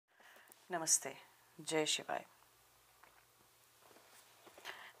Namaste, Jai Shivai.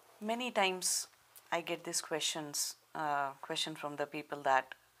 Many times I get these question from the people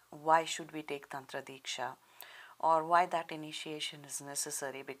that why should we take Tantra Diksha or why that initiation is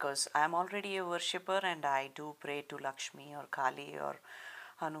necessary, because I am already a worshipper and I do pray to Lakshmi or Kali or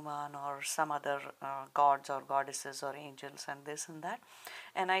Hanuman or some other gods or goddesses or angels and this and that,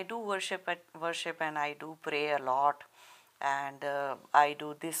 and I do worship and I do pray a lot, and I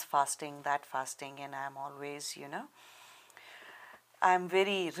do this fasting, that fasting, and I'm always, I'm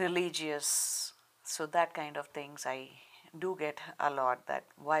very religious. So that kind of things I do get a lot, that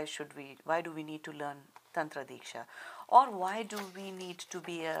why do we need to learn Tantra Diksha, or why do we need to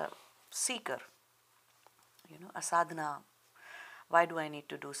be a seeker, a sadhana. Why do I need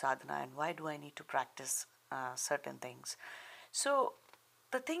to do sadhana, and why do I need to practice certain things? So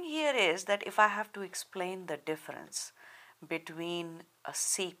the thing here is that if I have to explain the difference between a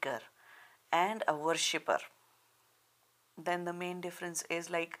seeker and a worshipper, then the main difference is,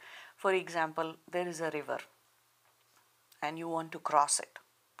 like, for example, there is a river and you want to cross it.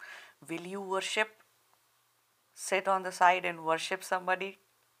 Will you sit on the side and worship somebody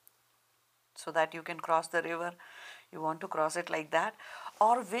so that you can cross the river? You want to cross it like that?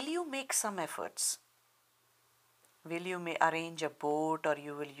 Or will you make some efforts? Will you arrange a boat, or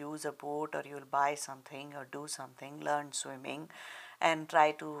you will use a boat, or you will buy something or do something, learn swimming and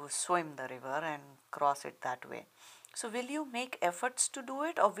try to swim the river and cross it that way? So will you make efforts to do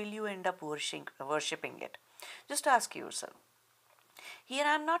it, or will you end up worshipping it? Just ask yourself. Here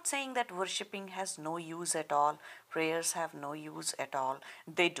I am not saying that worshipping has no use at all, prayers have no use at all.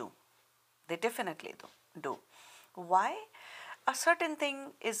 They do. They definitely do. Why? A certain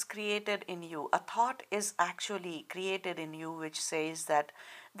thing is created in you. A thought is actually created in you which says that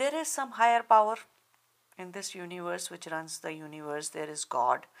there is some higher power in this universe which runs the universe. There is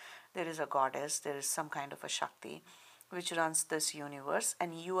God, there is a goddess, there is some kind of a Shakti which runs this universe,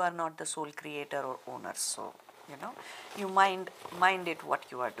 and you are not the sole creator or owner. So, you mind it what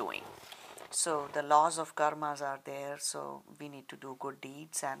you are doing. So the laws of karmas are there. So we need to do good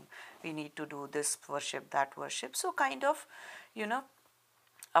deeds and we need to do this worship, that worship. So kind of,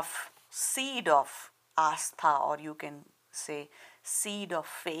 a seed of astha, or you can say seed of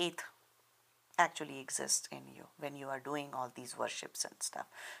faith, actually exists in you when you are doing all these worships and stuff.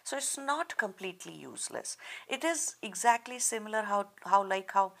 So it's not completely useless. It is exactly similar how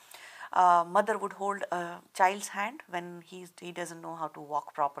mother would hold a child's hand when he doesn't know how to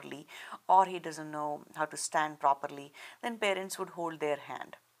walk properly, or he doesn't know how to stand properly. Then parents would hold their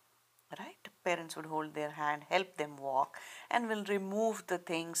hand, right? Parents would hold their hand, help them walk, and will remove the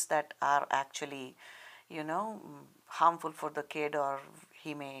things that are actually, harmful for the kid, or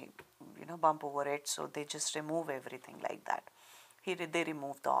he may, bump over it. So they just remove everything like that. They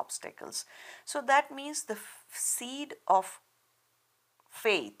remove the obstacles. So that means the seed of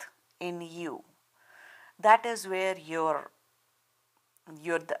faith in you, that is where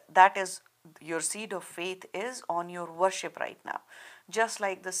that is your seed of faith is on your worship right now. Just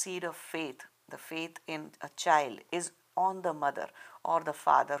like the seed of faith, the faith in a child is on the mother or the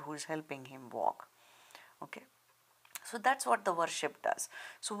father who is helping him walk. Okay, so that's what the worship does.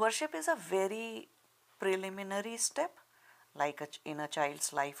 So worship is a very preliminary step, like in a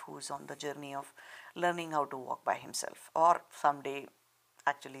child's life who is on the journey of learning how to walk by himself, or someday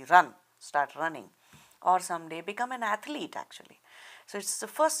actually start running, or someday become an athlete actually. So it's the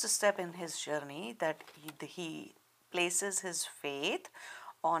first step in his journey that he places his faith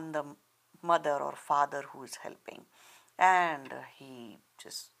on the mother or father who is helping, and he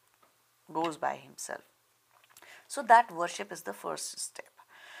just goes by himself. So that worship is the first step.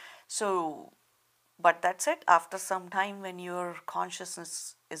 So, but that's it. After some time, when your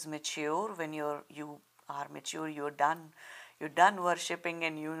consciousness is mature, when you are mature, you're done worshipping,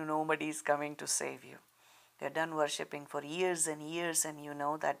 and nobody is coming to save you. You're done worshipping for years and years, and you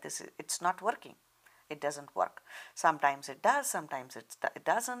know that it's not working. It doesn't work. Sometimes it does, sometimes it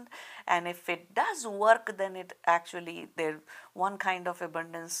doesn't. And if it does work, then it actually, one kind of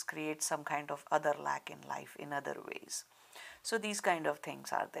abundance creates some kind of other lack in life in other ways. So these kind of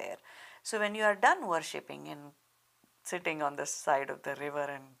things are there. So when you are done worshipping and sitting on the side of the river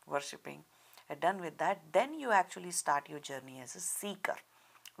and worshipping, done with that, then you actually start your journey as a seeker.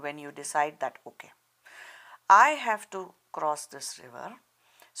 When you decide that, okay, I have to cross this river,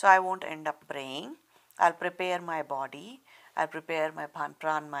 so I won't end up praying. I'll prepare my body, I'll prepare my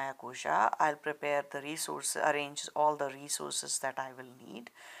pranmaya kosha, I'll prepare the resources, arrange all the resources that I will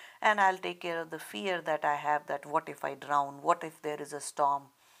need, and I'll take care of the fear that I have, that what if I drown, what if there is a storm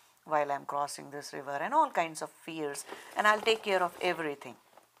while I'm crossing this river, and all kinds of fears, and I'll take care of everything.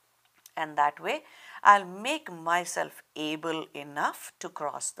 and that way I'll make myself able enough to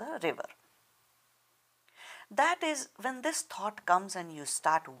cross the river. That is when this thought comes and you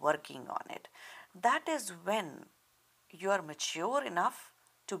start working on it. That is when you are mature enough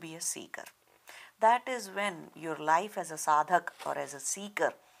to be a seeker. That is when your life as a sadhak or as a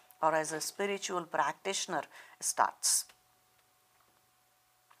seeker or as a spiritual practitioner starts.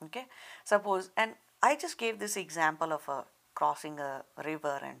 Okay, suppose, and I just gave this example of a crossing a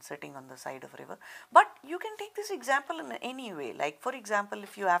river and sitting on the side of a river, but you can take this example in any way. Like for example,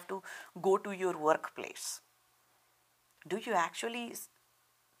 if you have to go to your workplace, do you actually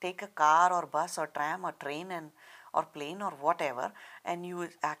take a car or bus or tram or train and or plane or whatever, and you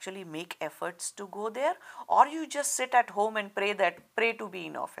actually make efforts to go there, or you just sit at home and pray to be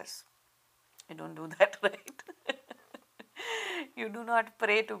in office? You don't do that, right? You do not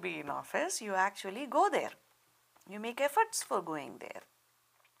pray to be in office, you actually go there. You make efforts for going there.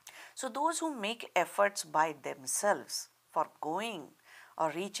 So those who make efforts by themselves for going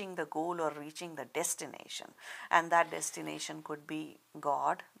or reaching the goal or reaching the destination, and that destination could be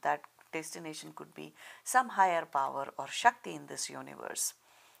God, that destination could be some higher power or Shakti in this universe.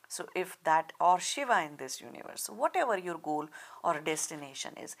 So if that, or Shiva in this universe, whatever your goal or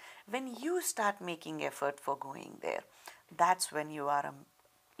destination is, when you start making effort for going there, that's when you are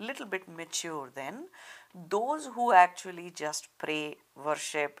a little bit mature than those who actually just pray,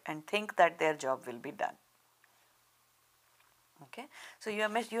 worship and think that their job will be done. Okay, so you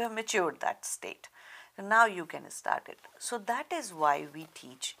have matured that state. So now you can start it. So that is why we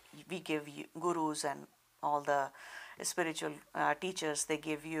teach, we give you gurus and all the spiritual teachers, they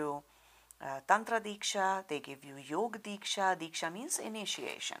give you Tantra Diksha, they give you Yoga Diksha. Diksha means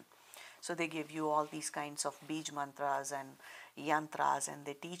initiation. So they give you all these kinds of Bij mantras and yantras, and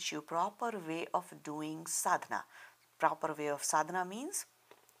they teach you proper way of doing sadhana. Proper way of sadhana means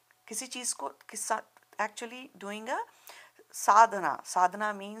किसी चीज़ को actually doing a sadhana.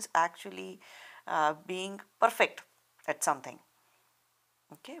 Sadhana means actually being perfect at something.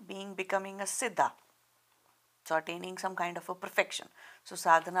 Okay, becoming a siddha. So attaining some kind of a perfection. So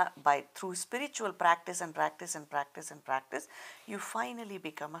sadhana, by through spiritual practice and practice and practice and practice, you finally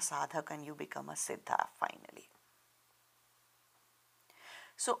become a sadhak and you become a siddha finally.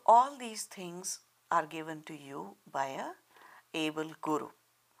 So all these things are given to you by a able guru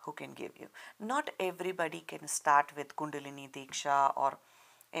who can give you. Not everybody can start with Kundalini Diksha or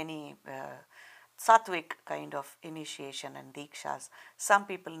any Sattvic kind of initiation and Dikshas. Some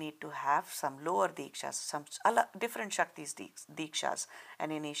people need to have some lower Dikshas, some different Shaktis Dikshas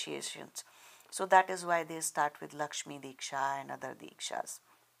and initiations. So that is why they start with Lakshmi Diksha and other Dikshas.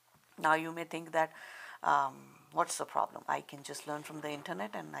 Now you may think that what's the problem? I can just learn from the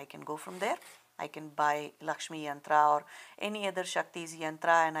internet and I can go from there. I can buy Lakshmi Yantra or any other Shakti's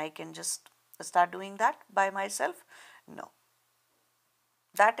Yantra and I can just start doing that by myself. No.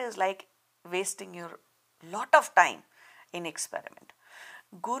 That is like wasting your lot of time in experiment.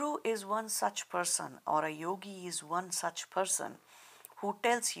 Guru is one such person, or a yogi is one such person who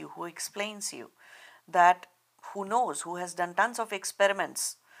tells you, who explains you, that who knows, who has done tons of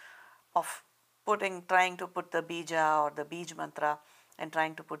experiments of trying to put the bija or the bij mantra and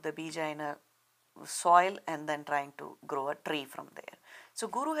trying to put the bija in a soil and then trying to grow a tree from there. So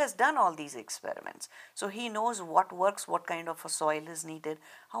Guru has done all these experiments. So he knows what works, what kind of a soil is needed,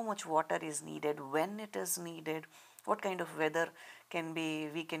 how much water is needed, when it is needed, what kind of weather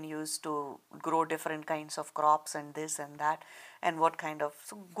we can use to grow different kinds of crops and this and that, and what kind of,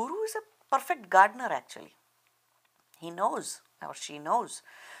 so Guru is a perfect gardener actually. He knows or she knows.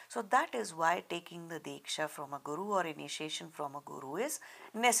 So that is why taking the Diksha from a Guru or initiation from a Guru is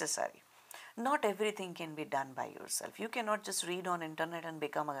necessary. Not everything can be done by yourself. You cannot just read on internet and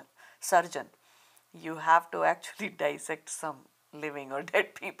become a surgeon. You have to actually dissect some living or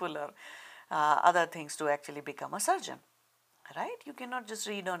dead people or other things to actually become a surgeon. Right? You cannot just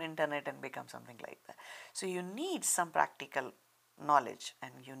read on internet and become something like that. So you need some practical knowledge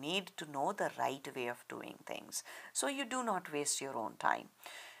and you need to know the right way of doing things. So you do not waste your own time.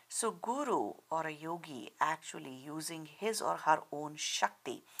 So Guru or a yogi actually using his or her own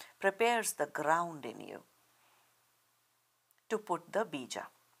Shakti prepares the ground in you to put the bija,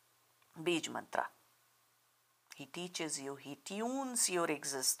 Bij mantra. He teaches you, he tunes your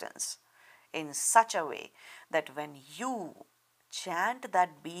existence in such a way that when you chant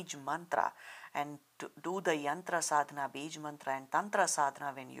that Bij mantra and to do the yantra sadhana, Bij mantra and tantra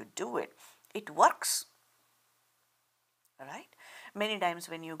sadhana, when you do it, it works. Right? Many times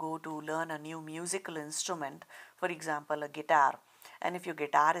when you go to learn a new musical instrument, for example a guitar, and if your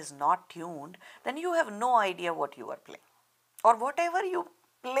guitar is not tuned, then you have no idea what you are playing. Or whatever you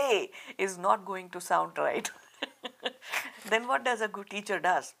play is not going to sound right. Then what does a good teacher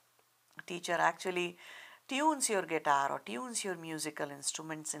does? Teacher actually tunes your guitar or tunes your musical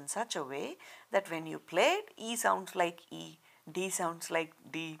instruments in such a way that when you play it, E sounds like E, D sounds like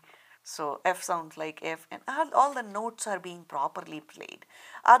D, so F sounds like F, and all the notes are being properly played.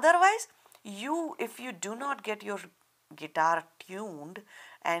 Otherwise, if you do not get your guitar tuned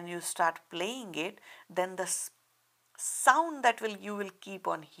and you start playing it, then the sound that you will keep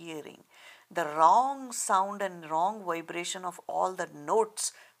on hearing, the wrong sound and wrong vibration of all the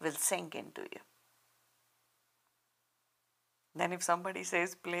notes will sink into you. Then if somebody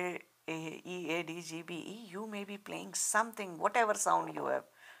says play A, E, A, D, G, B, E, you may be playing something, whatever sound you have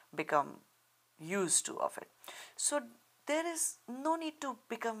become used to of it. So there is no need to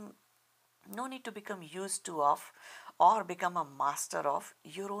become used to of or become a master of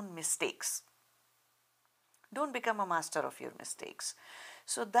your own mistakes. Don't become a master of your mistakes.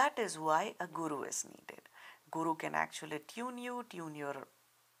 So that is why a guru is needed. Guru can actually tune your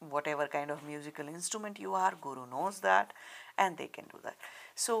whatever kind of musical instrument you are. Guru knows that and they can do that.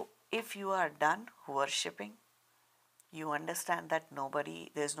 So if you are done worshipping, you understand that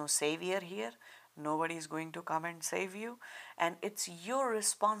there's no savior here. Nobody is going to come and save you, and it's your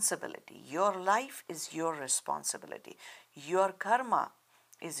responsibility. Your life is your responsibility. Your karma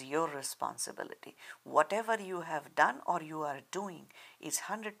is your responsibility. Whatever you have done or you are doing is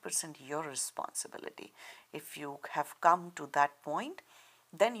 100% your responsibility. If you have come to that point,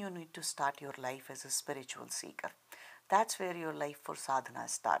 then you need to start your life as a spiritual seeker. That's where your life for sadhana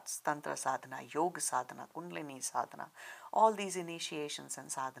starts. Tantra sadhana, yoga sadhana, kundalini sadhana. All these initiations and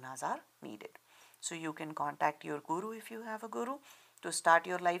sadhanas are needed. So you can contact your guru if you have a guru to start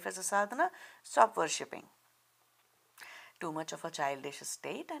your life as a sadhana. Stop worshipping too much of a childish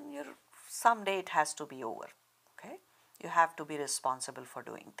state, and someday it has to be over. Okay, you have to be responsible for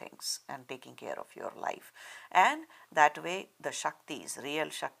doing things and taking care of your life, and that way the shaktis, real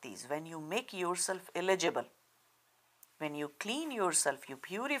shaktis, when you make yourself eligible, when you clean yourself, you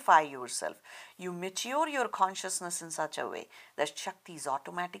purify yourself, you mature your consciousness in such a way that Shaktis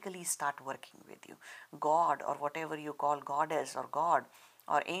automatically start working with you. God, or whatever you call goddess or God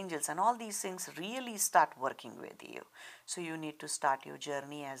or angels, and all these things really start working with you. So you need to start your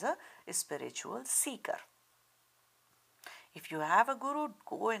journey as a spiritual seeker. If you have a guru,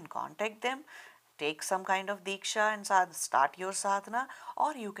 go and contact them. Take some kind of diksha and start your sadhana,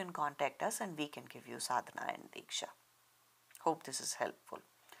 or you can contact us and we can give you sadhana and diksha. Hope this is helpful.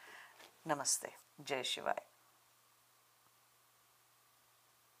 Namaste. Jai Shivaya.